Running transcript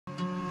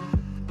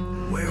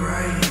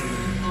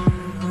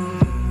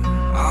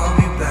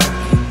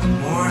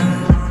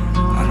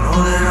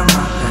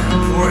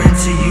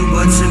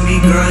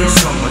girl, you're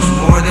so much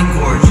more than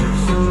gorgeous,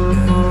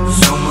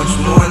 so much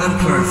more than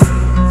perfect.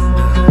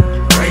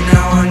 Right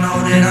now I know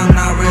that I'm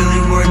not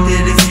really worth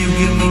it. If you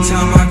give me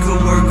time, I could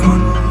work on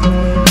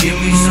it. Give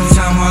me some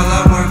time while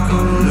I work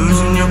on it.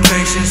 Losing your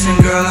patience, and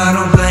girl, I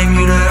don't blame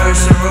you. The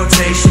earth's in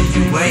rotation,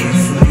 you waiting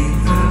for me.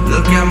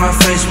 Look at my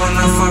face when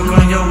I fuck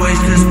on your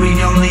waist, cause we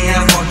only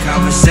have one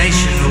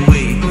conversation a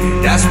week.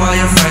 That's why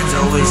your friends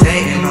always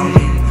hating on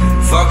me.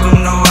 Fuck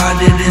them, no, I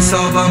did this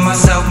all by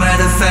myself.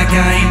 Matter of fact,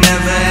 I ain't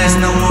never asked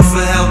no one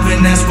for help, and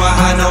that's why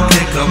I don't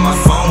pick up my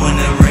phone when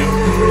it ring.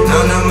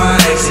 None of my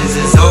exes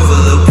is over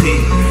Lil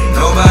P.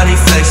 Nobody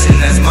flexing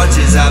as much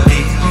as I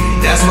be.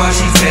 That's why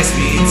she text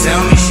me and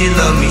tell me she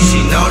love me.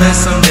 She know that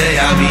someday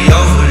I'll be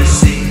over the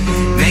sea,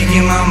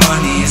 making my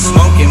money and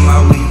smoking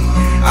my weed.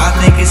 I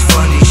think it's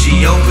funny,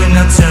 she opened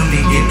up to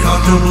me, get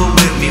comfortable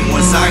with me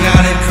once I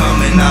got it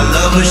coming. I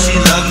love her, she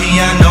love me,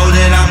 I know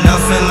that I'm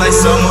nothing like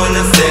someone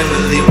the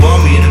family want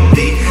me to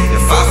be.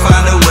 If I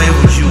find a way,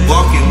 would you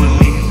walk it with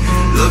me?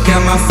 Look at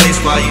my face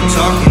while you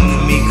talking to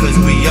me, cause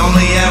we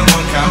only have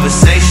one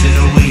conversation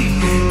a week.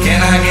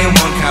 Can I get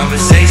one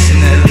conversation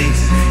at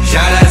least?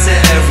 Shout out to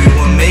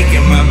everyone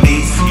making my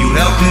beats. You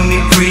helping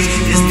me preach,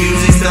 this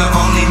music's the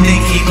only thing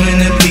keeping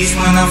the peace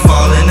when I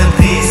fall in the